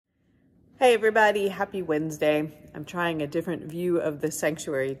Hey everybody, happy Wednesday. I'm trying a different view of the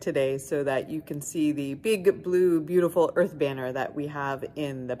sanctuary today so that you can see the big blue beautiful earth banner that we have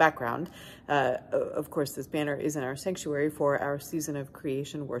in the background. Of course, this banner is in our sanctuary for our season of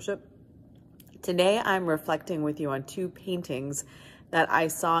creation worship. Today I'm reflecting with you on two paintings that I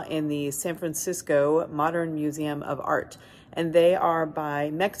saw in the San Francisco Modern Museum of Art, and they are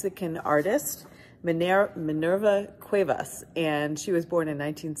by Mexican artist Minerva Cuevas, and she was born in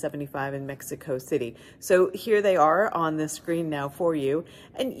 1975 in Mexico City. So here they are on the screen now for you,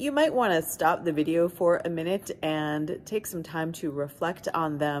 and you might want to stop the video for a minute and take some time to reflect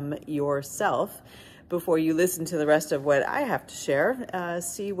on them yourself before you listen to the rest of what I have to share.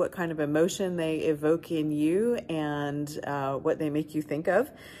 See what kind of emotion they evoke in you and what they make you think of.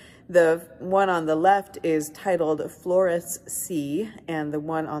 The one on the left is titled Flores Sea, and the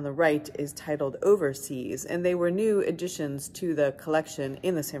one on the right is titled Overseas, and they were new additions to the collection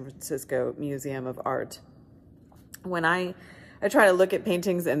in the San Francisco Museum of Art. When I try to look at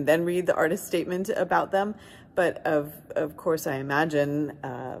paintings and then read the artist statement about them, but of course I imagine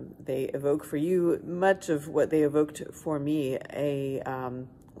they evoke for you much of what they evoked for me,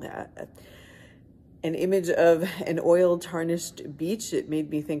 an image of an oil-tarnished beach. It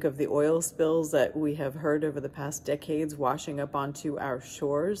made me think of the oil spills that we have heard over the past decades washing up onto our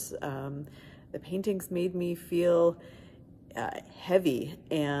shores. The paintings made me feel heavy,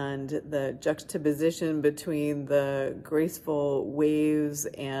 and the juxtaposition between the graceful waves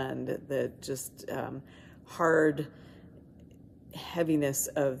and the just hard heaviness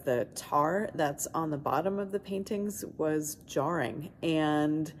of the tar that's on the bottom of the paintings was jarring.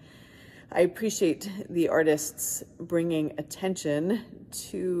 And I appreciate the artists bringing attention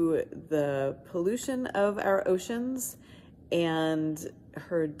to the pollution of our oceans and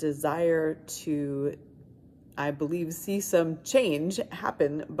her desire to, I believe, see some change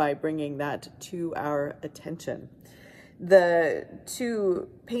happen by bringing that to our attention. The two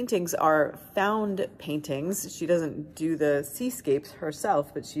paintings are found paintings. She doesn't do the seascapes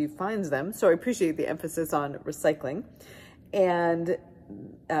herself, but she finds them. So I appreciate the emphasis on recycling. And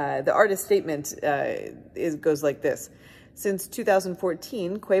the artist statement goes like this. Since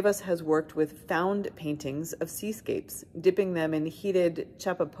 2014, Cuevas has worked with found paintings of seascapes, dipping them in heated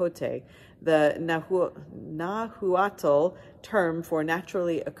chapapote, the Nahuatl term for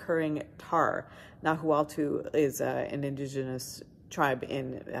naturally occurring tar. Nahuatl is an indigenous tribe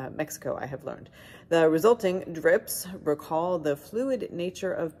in Mexico, I have learned. The resulting drips recall the fluid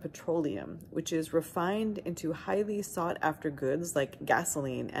nature of petroleum, which is refined into highly sought-after goods like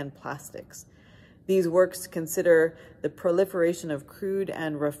gasoline and plastics. These works consider the proliferation of crude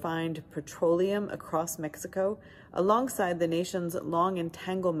and refined petroleum across Mexico, alongside the nation's long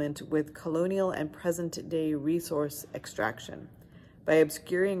entanglement with colonial and present-day resource extraction. By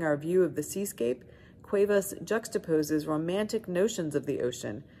obscuring our view of the seascape, Cuevas juxtaposes romantic notions of the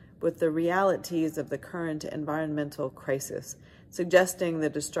ocean with the realities of the current environmental crisis, suggesting the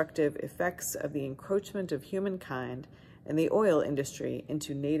destructive effects of the encroachment of humankind and the oil industry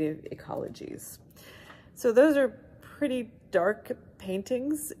into native ecologies. So those are pretty dark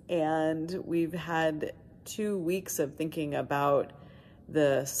paintings, and we've had 2 weeks of thinking about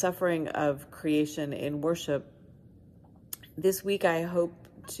the suffering of creation in worship. This week I hope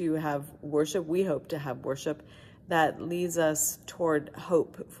to have worship, we hope to have worship that leads us toward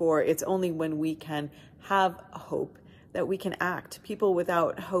hope, for it's only when we can have hope that we can act. People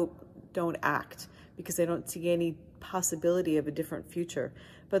without hope don't act because they don't see any possibility of a different future.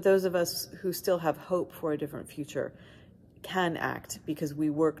 But those of us who still have hope for a different future can act because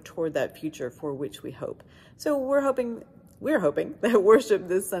we work toward that future for which we hope. So we're hoping that worship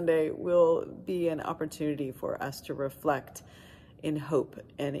this Sunday will be an opportunity for us to reflect in hope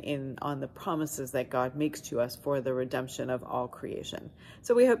and on the promises that God makes to us for the redemption of all creation.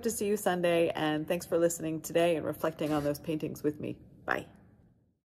 So we hope to see you Sunday, and thanks for listening today and reflecting on those paintings with me. Bye.